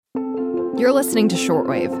You're listening to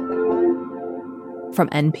Shortwave from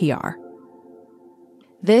NPR.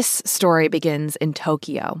 This story begins in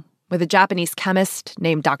Tokyo with a Japanese chemist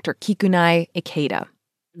named Dr. Kikunai Ikeda.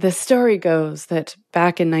 The story goes that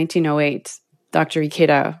back in 1908, Dr.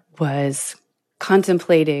 Ikeda was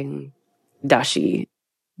contemplating dashi.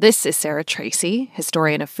 This is Sarah Tracy,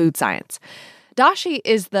 historian of food science. Dashi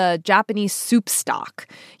is the Japanese soup stock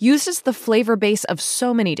used as the flavor base of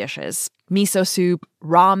so many dishes. Miso soup,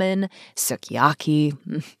 ramen,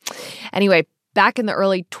 sukiyaki. Anyway, back in the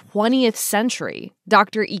early 20th century,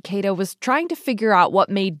 Dr. Ikeda was trying to figure out what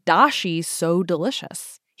made dashi so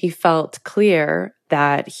delicious. He felt clear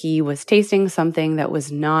that he was tasting something that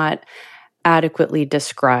was not adequately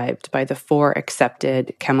described by the 4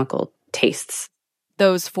 accepted chemical tastes.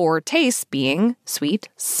 Those 4 tastes being sweet,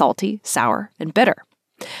 salty, sour, and bitter.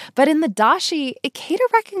 But in the dashi, Ikeda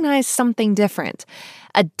recognized something different,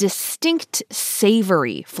 a distinct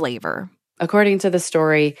savory flavor. According to the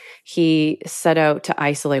story, he set out to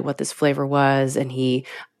isolate what this flavor was, and he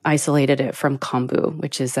isolated it from kombu,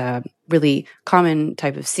 which is a really common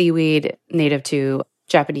type of seaweed native to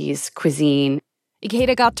Japanese cuisine.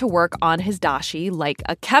 Ikeda got to work on his dashi like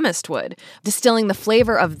a chemist would, distilling the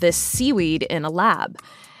flavor of this seaweed in a lab,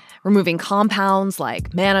 removing compounds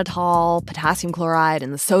like mannitol, potassium chloride,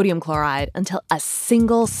 and the sodium chloride until a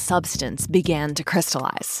single substance began to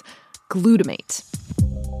crystallize: glutamate.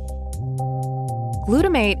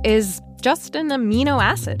 Glutamate is just an amino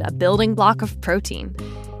acid, a building block of protein.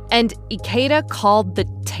 And Ikeda called the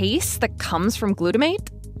taste that comes from glutamate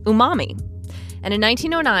umami. And in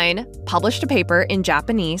 1909, published a paper in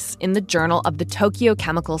Japanese in the Journal of the Tokyo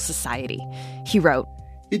Chemical Society. He wrote,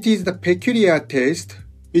 "It is the peculiar taste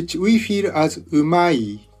which we feel as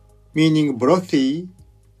umai, meaning brothy,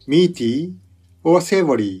 meaty, or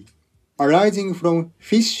savory, arising from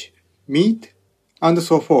fish, meat, and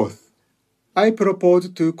so forth. I propose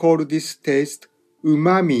to call this taste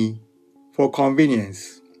umami for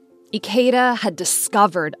convenience." Ikeda had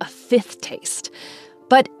discovered a 5th taste,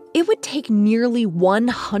 but it would take nearly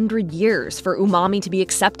 100 years for umami to be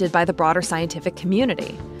accepted by the broader scientific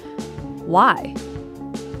community. Why?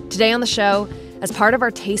 Today on the show, as part of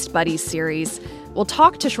our Taste Buddies series, we'll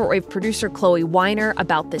talk to Shortwave producer Chloe Weiner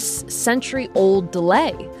about this century-old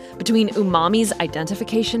delay between umami's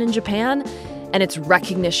identification in Japan and its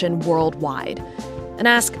recognition worldwide, and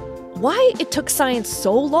ask why it took science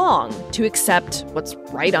so long to accept what's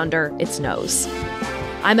right under its nose.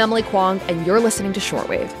 I'm Emily Kwong, and you're listening to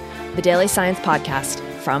Shortwave, the daily science podcast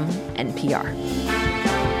from NPR.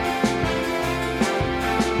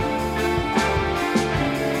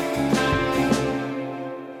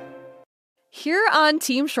 Here on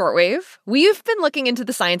Team Shortwave, we've been looking into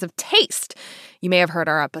the science of taste. You may have heard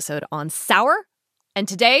our episode on sour. And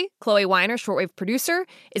today, Chloe Weiner, Shortwave producer,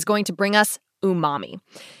 is going to bring us umami.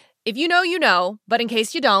 If you know, you know, but in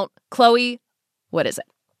case you don't, Chloe, what is it?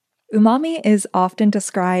 Umami is often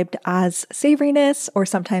described as savoriness or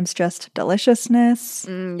sometimes just deliciousness.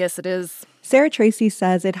 Yes, it is. Sarah Tracy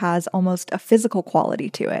says it has almost a physical quality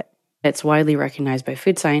to it. It's widely recognized by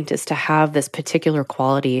food scientists to have this particular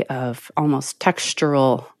quality of almost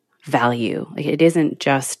textural value. It isn't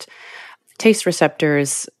just taste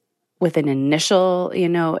receptors with an initial,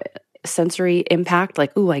 sensory impact,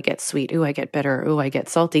 like, ooh, I get sweet, ooh, I get bitter, ooh, I get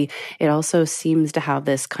salty. It also seems to have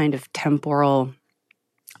this kind of temporal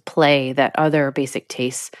play that other basic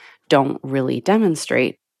tastes don't really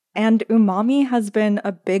demonstrate. And umami has been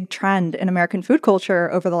a big trend in American food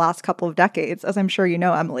culture over the last couple of decades, as I'm sure you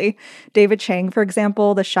know, Emily. David Chang, for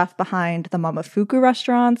example, the chef behind the Momofuku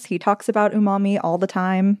restaurants, he talks about umami all the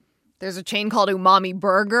time. There's a chain called Umami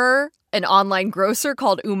Burger, an online grocer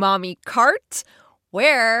called Umami Cart,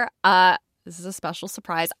 where, this is a special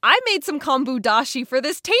surprise, I made some kombu dashi for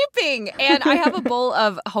this taping, and I have a bowl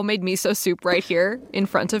of homemade miso soup right here in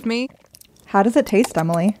front of me. How does it taste,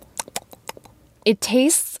 Emily? It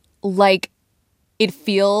tastes like it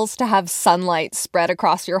feels to have sunlight spread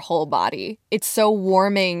across your whole body. It's so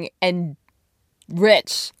warming and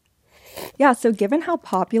rich. Yeah, so given how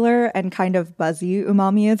popular and kind of buzzy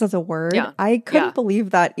umami is as a word, I couldn't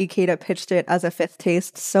believe that Ikeda pitched it as a 5th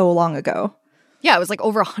taste so long ago. Yeah, it was like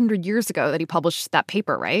over 100 years ago that he published that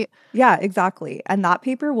paper, right? Yeah, exactly. And that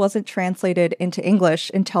paper wasn't translated into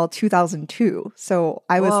English until 2002. So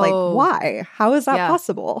I was like, why? How is that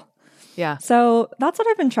possible? Yeah. So that's what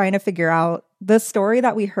I've been trying to figure out. The story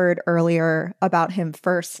that we heard earlier about him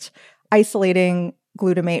first isolating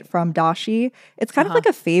glutamate from dashi, it's kind of like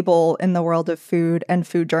a fable in the world of food and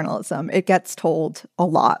food journalism. It gets told a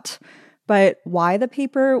lot. But why the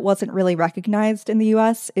paper wasn't really recognized in the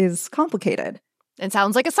US is complicated. It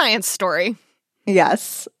sounds like a science story.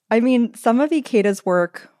 Yes. I mean, some of Ikeda's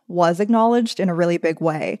work was acknowledged in a really big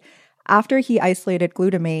way. After he isolated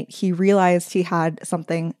glutamate, he realized he had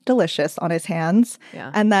something delicious on his hands.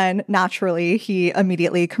 Yeah. And then, naturally, he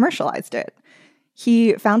immediately commercialized it.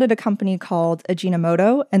 He founded a company called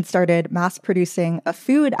Ajinomoto and started mass-producing a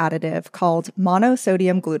food additive called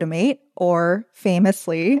monosodium glutamate, or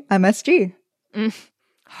famously, MSG.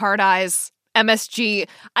 Hard eyes. MSG.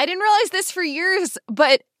 I didn't realize this for years,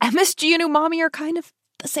 but MSG and umami are kind of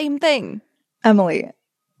the same thing. Emily,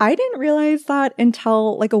 I didn't realize that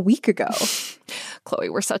until like a week ago. Chloe,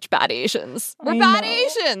 we're such bad Asians. We're I bad know.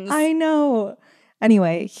 Asians. I know.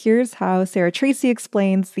 Anyway, here's how Sarah Tracy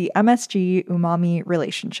explains the MSG-umami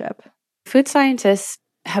relationship. Food scientists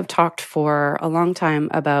have talked for a long time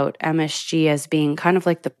about MSG as being kind of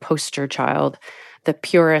like the poster child, the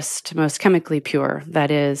purest, most chemically pure,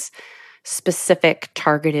 that is, specific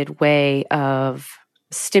targeted way of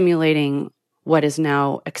stimulating what is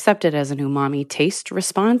now accepted as an umami taste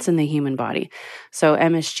response in the human body. So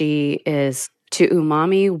MSG is to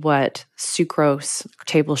umami what sucrose,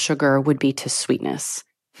 table sugar, would be to sweetness.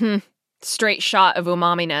 Straight shot of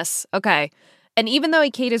umami-ness. Okay. And even though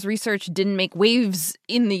Ikeda's research didn't make waves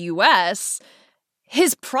in the US,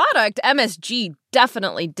 his product, MSG,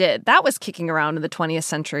 definitely did. That was kicking around in the 20th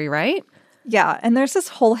century, right? Yeah, and there's this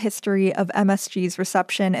whole history of MSG's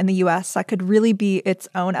reception in the US that could really be its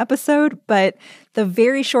own episode, but the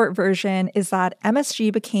very short version is that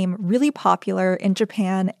MSG became really popular in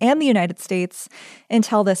Japan and the United States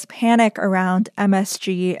until this panic around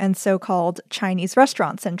MSG and so-called Chinese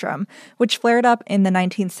restaurant syndrome, which flared up in the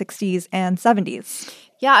 1960s and 70s.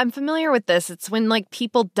 Yeah, I'm familiar with this. It's when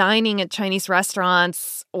people dining at Chinese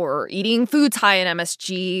restaurants or eating foods high in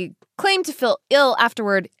MSG claim to feel ill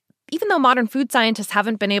afterward, even though modern food scientists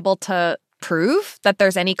haven't been able to prove that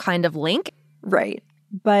there's any kind of link. Right.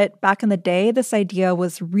 But back in the day, this idea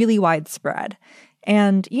was really widespread.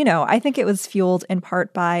 And, I think it was fueled in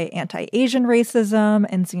part by anti-Asian racism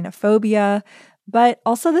and xenophobia, but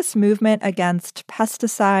also this movement against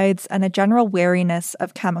pesticides and a general wariness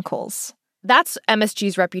of chemicals. That's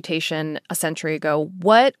MSG's reputation a century ago.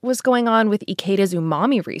 What was going on with Ikeda's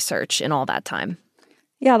umami research in all that time?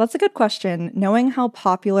 Yeah, that's a good question. Knowing how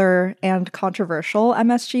popular and controversial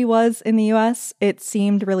MSG was in the US, it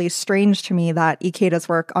seemed really strange to me that Ikeda's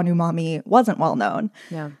work on umami wasn't well known.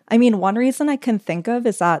 Yeah. I mean, one reason I can think of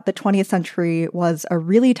is that the 20th century was a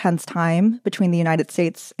really tense time between the United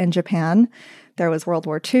States and Japan. There was World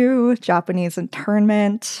War II, Japanese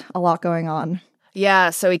internment, a lot going on.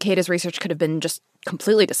 Yeah, so Ikeda's research could have been just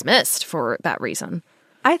completely dismissed for that reason.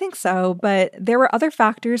 I think so, but there were other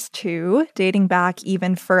factors too, dating back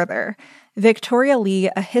even further. Victoria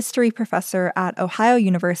Lee, a history professor at Ohio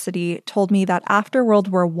University, told me that after World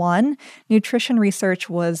War I, nutrition research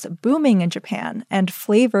was booming in Japan, and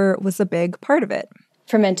flavor was a big part of it.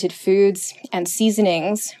 Fermented foods and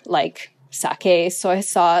seasonings like sake, soy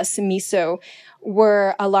sauce, miso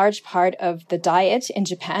were a large part of the diet in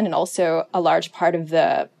Japan and also a large part of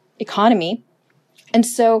the economy. And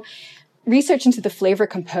so research into the flavor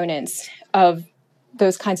components of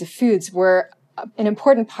those kinds of foods were an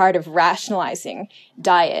important part of rationalizing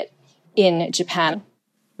diet in Japan.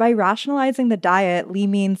 By rationalizing the diet, Lee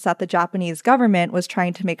means that the Japanese government was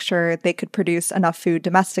trying to make sure they could produce enough food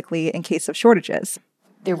domestically in case of shortages.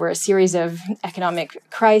 There were a series of economic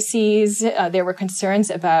crises. There were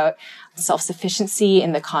concerns about self-sufficiency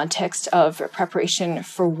in the context of preparation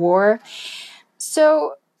for war.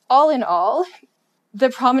 So, all in all,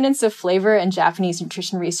 the prominence of flavor in Japanese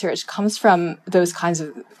nutrition research comes from those kinds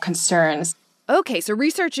of concerns. Okay, so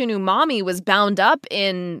research in umami was bound up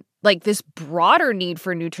in this broader need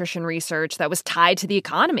for nutrition research that was tied to the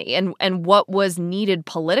economy and what was needed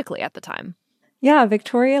politically at the time. Yeah,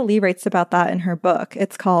 Victoria Lee writes about that in her book.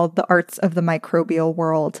 It's called The Arts of the Microbial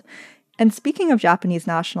World. And speaking of Japanese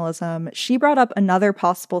nationalism, she brought up another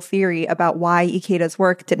possible theory about why Ikeda's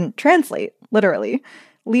work didn't translate, literally.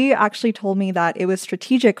 Lee actually told me that it was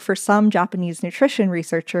strategic for some Japanese nutrition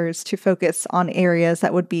researchers to focus on areas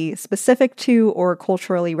that would be specific to or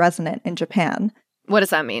culturally resonant in Japan. What does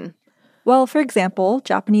that mean? Well, for example,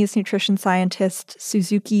 Japanese nutrition scientist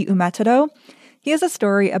Suzuki Umetaro, he has a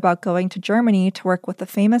story about going to Germany to work with the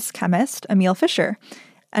famous chemist Emil Fischer.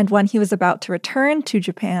 And when he was about to return to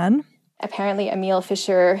Japan, apparently Emil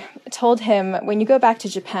Fischer told him, when you go back to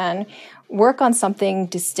Japan, work on something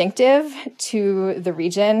distinctive to the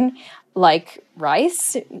region, like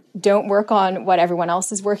rice. Don't work on what everyone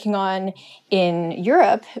else is working on in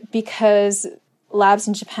Europe, because labs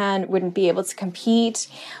in Japan wouldn't be able to compete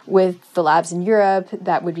with the labs in Europe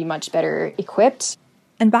that would be much better equipped.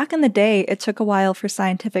 And back in the day, it took a while for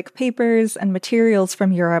scientific papers and materials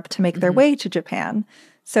from Europe to make their way to Japan.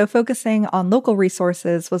 So focusing on local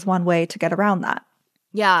resources was one way to get around that.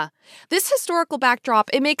 Yeah. This historical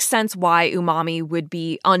backdrop, it makes sense why umami would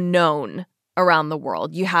be unknown around the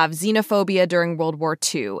world. You have xenophobia during World War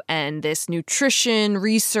II and this nutrition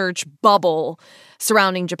research bubble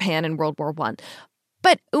surrounding Japan in World War I.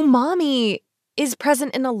 But umami is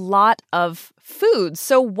present in a lot of foods.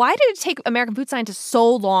 So why did it take American food scientists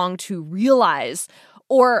so long to realize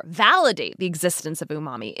or validate the existence of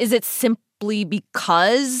umami? Is it simply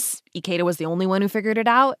because Ikeda was the only one who figured it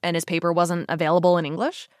out and his paper wasn't available in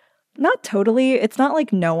English? Not totally. It's not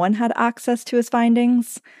like no one had access to his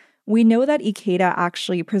findings. We know that Ikeda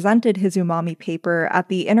actually presented his umami paper at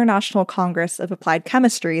the International Congress of Applied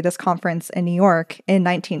Chemistry, this conference in New York, in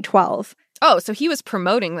 1912. Oh, so he was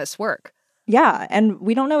promoting this work. Yeah, and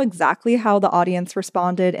we don't know exactly how the audience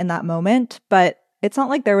responded in that moment, but it's not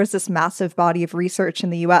like there was this massive body of research in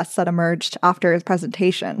the US that emerged after his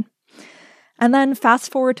presentation. And then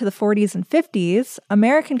fast forward to the 40s and 50s,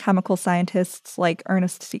 American chemical scientists like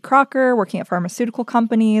Ernest C. Crocker, working at pharmaceutical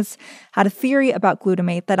companies, had a theory about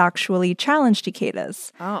glutamate that actually challenged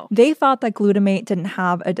Ikeda's. Oh. They thought that glutamate didn't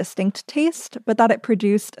have a distinct taste, but that it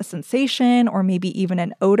produced a sensation or maybe even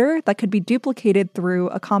an odor that could be duplicated through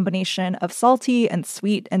a combination of salty and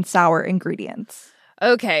sweet and sour ingredients.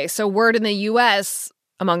 Okay, so word in the US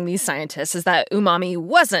among these scientists is that umami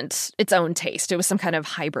wasn't its own taste. It was some kind of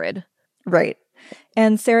hybrid. Right.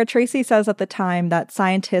 And Sarah Tracy says at the time that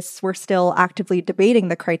scientists were still actively debating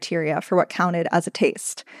the criteria for what counted as a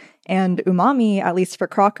taste. And umami, at least for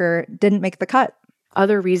Crocker, didn't make the cut.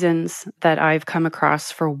 Other reasons that I've come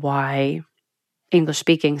across for why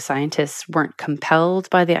English-speaking scientists weren't compelled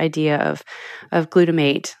by the idea of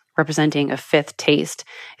glutamate representing a fifth taste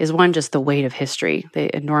is one, just the weight of history,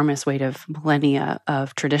 the enormous weight of millennia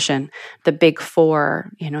of tradition. The big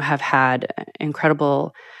four, have had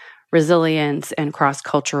incredible resilience and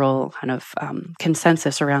cross-cultural kind of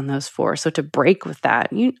consensus around those four. So to break with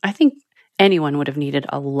that, I think anyone would have needed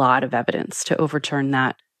a lot of evidence to overturn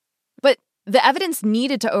that. But the evidence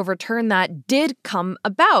needed to overturn that did come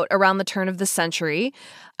about around the turn of the century.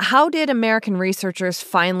 How did American researchers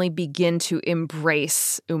finally begin to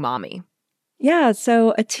embrace umami? Yeah,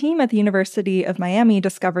 so a team at the University of Miami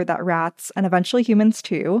discovered that rats, and eventually humans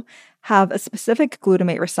too, have a specific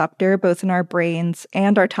glutamate receptor both in our brains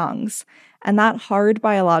and our tongues. And that hard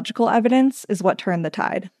biological evidence is what turned the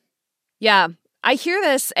tide. Yeah, I hear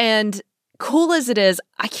this, and cool as it is,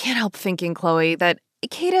 I can't help thinking, Chloe, that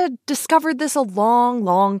Ikeda discovered this a long,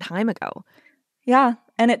 long time ago. Yeah,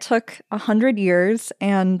 and it took 100 years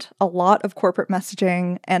and a lot of corporate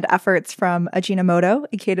messaging and efforts from Ajinomoto,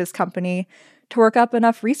 Ikeda's company, to work up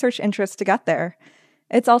enough research interest to get there.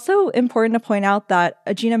 It's also important to point out that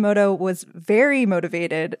Ajinomoto was very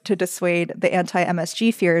motivated to dissuade the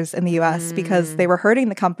anti-MSG fears in the US because they were hurting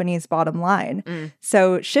the company's bottom line.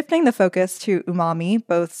 So shifting the focus to umami,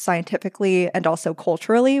 both scientifically and also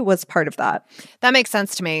culturally, was part of that. That makes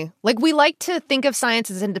sense to me. Like, we like to think of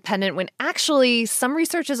science as independent when actually some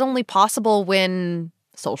research is only possible when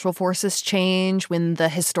social forces change, when the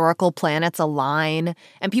historical planets align,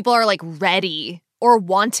 and people are ready or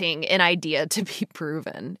wanting an idea to be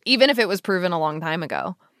proven, even if it was proven a long time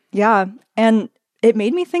ago. Yeah, and it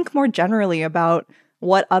made me think more generally about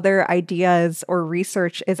what other ideas or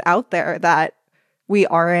research is out there that we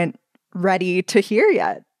aren't ready to hear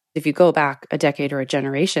yet. If you go back a decade or a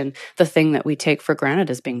generation, the thing that we take for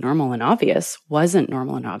granted as being normal and obvious wasn't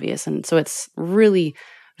normal and obvious. And so it's really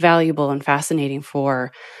valuable and fascinating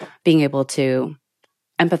for being able to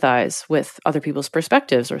empathize with other people's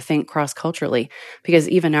perspectives or think cross-culturally, because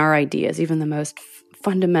even our ideas, even the most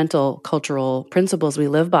fundamental cultural principles we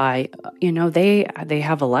live by, they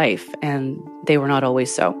have a life, and they were not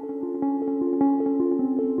always so.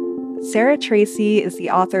 Sarah Tracy is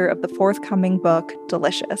the author of the forthcoming book,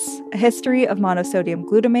 Delicious, A History of Monosodium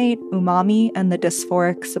Glutamate, Umami, and the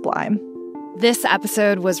Dysphoric Sublime. This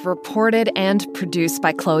episode was reported and produced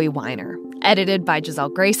by Chloe Weiner, edited by Giselle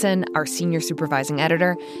Grayson, our senior supervising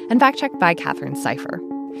editor, and fact-checked by Catherine Cipher.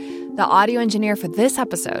 The audio engineer for this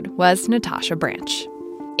episode was Natasha Branch.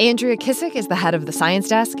 Andrea Kissick is the head of the science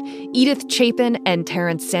desk. Edith Chapin and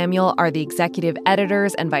Terrence Samuel are the executive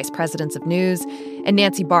editors and vice presidents of news. And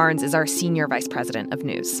Nancy Barnes is our senior vice president of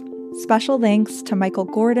news. Special thanks to Michael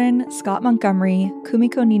Gordon, Scott Montgomery,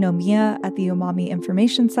 Kumiko Ninomiya at the Umami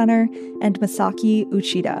Information Center, and Masaki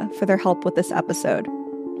Uchida for their help with this episode.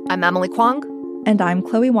 I'm Emily Kwong. And I'm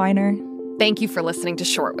Chloe Weiner. Thank you for listening to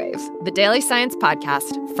Shortwave, the daily science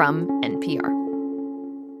podcast from NPR.